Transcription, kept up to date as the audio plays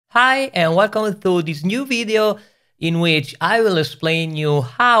Hi and welcome to this new video in which I will explain you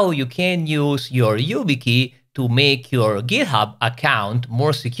how you can use your Yubikey to make your GitHub account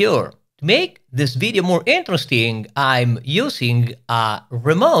more secure. To make this video more interesting, I'm using a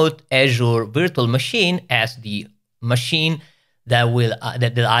remote Azure virtual machine as the machine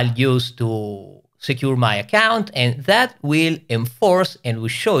that I'll use to secure my account, and that will enforce and will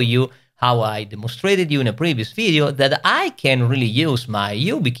show you how I demonstrated you in a previous video that I can really use my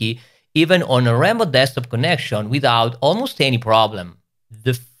Yubikey even on a remote desktop connection without almost any problem.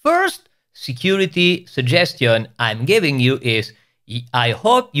 The first security suggestion I'm giving you is I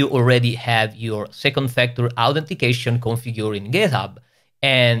hope you already have your second factor authentication configured in GitHub,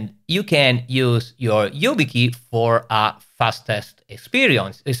 and you can use your Yubikey for a fastest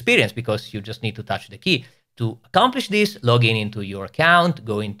experience because you just need to touch the key. To accomplish this, log into your account,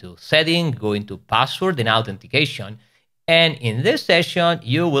 go into Settings, go into Password and Authentication, and in this session,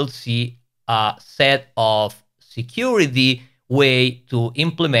 you will see a set of security way to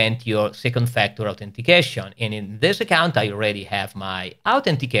implement your second factor authentication. And in this account, I already have my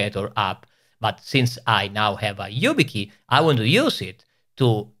Authenticator app, but since I now have a Yubikey, I want to use it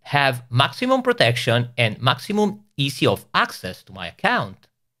to have maximum protection and maximum ease of access to my account.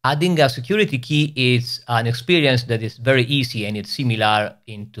 Adding a security key is an experience that is very easy and it's similar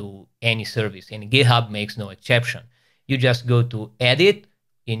into any service, and GitHub makes no exception. You just go to Edit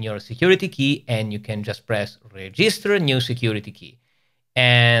in your security key and you can just press Register New Security Key.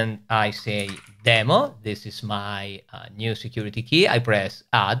 And I say Demo, this is my new security key. I press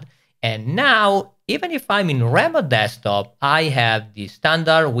Add, and now even if I'm in remote desktop, I have the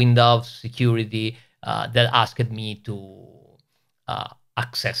standard Windows security that asked me to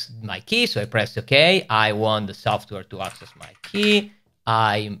access my key. So I press OK. I want the software to access my key.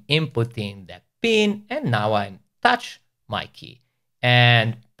 I'm inputting the PIN, and now I touch my key.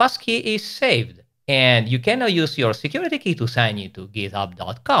 And Passkey is saved. And you can now use your security key to sign into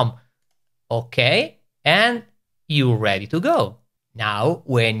github.com. OK. And you're ready to go. Now,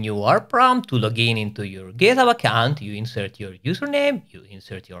 when you are prompted to log into your GitHub account, you insert your username, you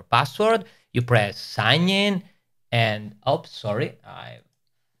insert your password, you press sign in, and oops, sorry, I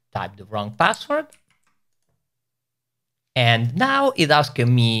typed the wrong password. And now it asks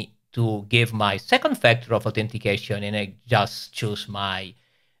me to give my second factor of authentication, and I just choose my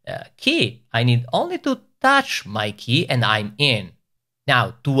key. I need only to touch my key and I'm in.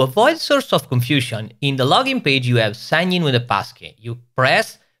 Now, to avoid source of confusion, in the login page, you have sign in with a passkey. You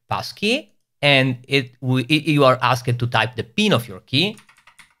press passkey and you are asked to type the PIN of your key,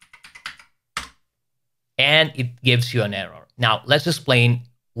 and it gives you an error. Now, let's explain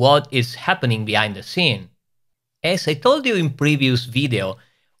what is happening behind the scene. As I told you in previous video,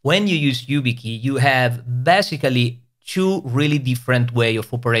 when you use Yubikey, you have basically two really different ways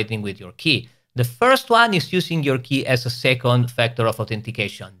of operating with your key. The first one is using your key as a second factor of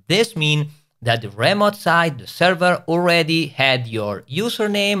authentication. This means that the remote side, the server, already had your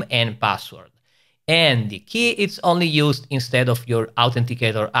username and password, and the key is only used instead of your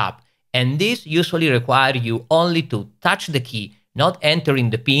Authenticator app. And this usually requires you only to touch the key, not entering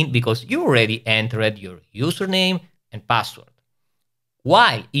the PIN, because you already entered your username and password.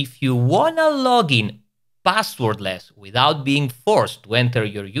 While if you want to log in passwordless without being forced to enter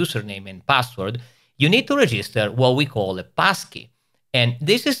your username and password, you need to register what we call a passkey. And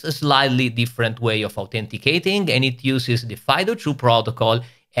this is a slightly different way of authenticating, and it uses the FIDO2 protocol.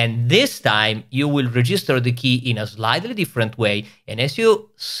 And this time you will register the key in a slightly different way. And as you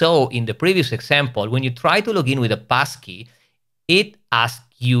saw in the previous example, when you try to log in with a passkey, it asks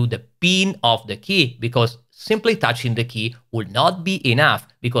you the PIN of the key, because simply touching the key will not be enough,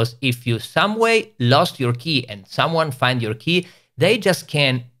 because if you some way lost your key and someone find your key, they just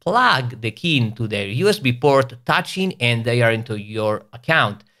can plug the key into their USB port, touching, and they are into your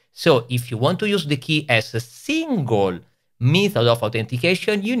account. So if you want to use the key as a single method of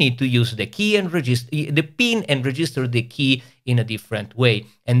authentication, you need to use the key and register the PIN and register the key in a different way.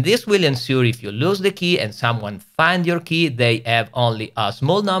 And this will ensure if you lose the key and someone find your key, they have only a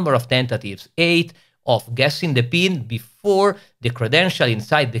small number of tentatives, 8, of guessing the PIN before the credentials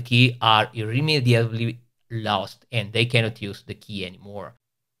inside the key are irremediably lost and they cannot use the key anymore.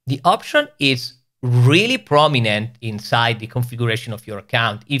 The option is really prominent inside the configuration of your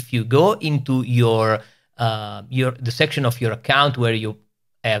account. If you go into the section of your account where you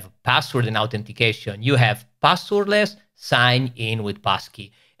have password and authentication, you have passwordless, sign in with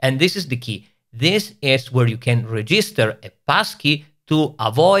passkey. And this is the key. This is where you can register a passkey to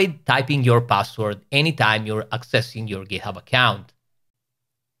avoid typing your password anytime you're accessing your GitHub account.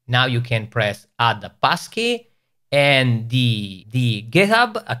 Now you can press add the passkey, And the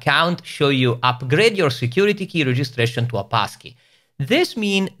GitHub account show you upgrade your security key registration to a passkey. This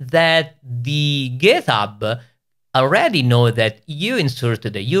means that the GitHub already know that you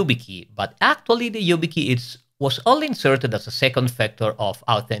inserted a Yubikey, but actually the Yubikey was only inserted as a second factor of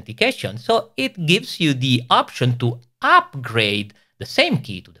authentication. So it gives you the option to upgrade the same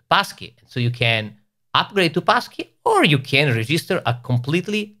key to the passkey. So you can upgrade to passkey, or you can register a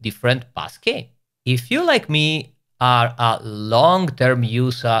completely different passkey. If you, like me, are a long-term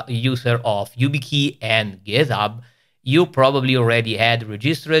user of Yubikey and GitHub, you probably already had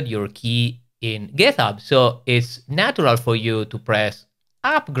registered your key in GitHub. So it's natural for you to press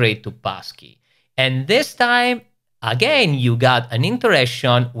upgrade to passkey. And this time, again, you got an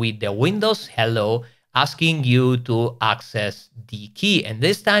interaction with the Windows hello asking you to access the key. And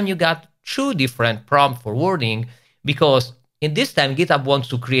this time you got two different prompt forwarding, because in this time GitHub wants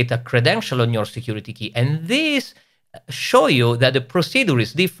to create a credential on your security key. And this show you that the procedure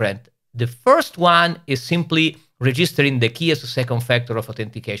is different. The first one is simply registering the key as a second factor of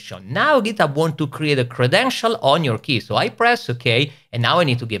authentication. Now GitHub wants to create a credential on your key. So I press OK, and now I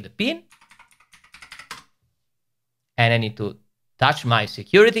need to give the PIN. And I need to touch my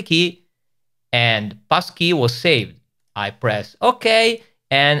security key, and passkey was saved. I press OK,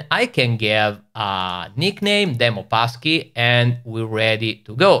 and I can give a nickname, demo passkey, and we're ready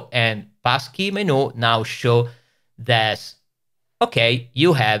to go. And passkey menu now show that, okay,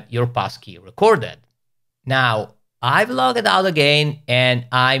 you have your passkey recorded. Now, I've logged out again, and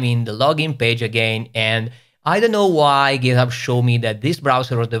I'm in the login page again, and I don't know why GitHub showed me that this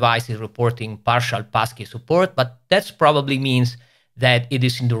browser or device is reporting partial passkey support, but that probably means that it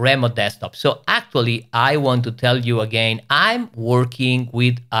is in the remote desktop. So actually, I want to tell you again, I'm working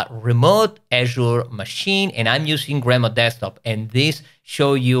with a remote Azure machine, and I'm using remote desktop, and this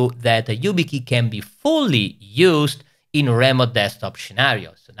show you that a Yubikey can be fully used in remote desktop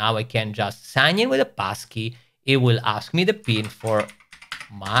scenarios. So now I can just sign in with a passkey. It will ask me the PIN for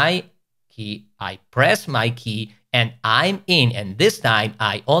my key. I press my key and I'm in. And this time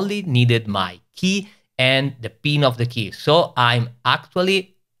I only needed my key and the PIN of the key. So I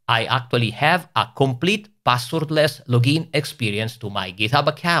actually have a complete passwordless login experience to my GitHub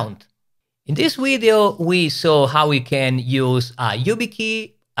account. In this video, we saw how we can use a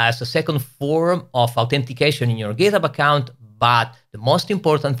Yubikey as a second form of authentication in your GitHub account, but the most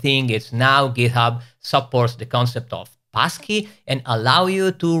important thing is now GitHub supports the concept of passkey and allow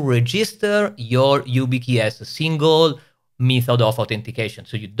you to register your Yubikey as a single method of authentication.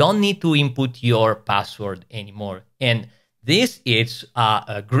 So you don't need to input your password anymore. And this is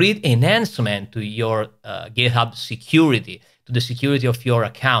a great enhancement to your GitHub security, to the security of your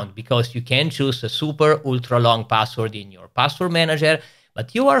account, because you can choose a super ultra long password in your password manager,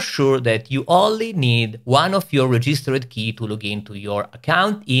 but you are sure that you only need one of your registered key to log into your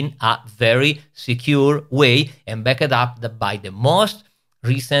account in a very secure way and back it up by the most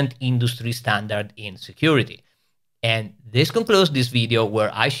recent industry standard in security. And this concludes this video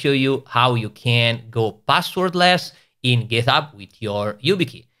where I show you how you can go passwordless in GitHub with your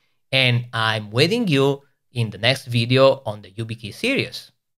Yubikey. And I'm waiting you in the next video on the Yubikey series.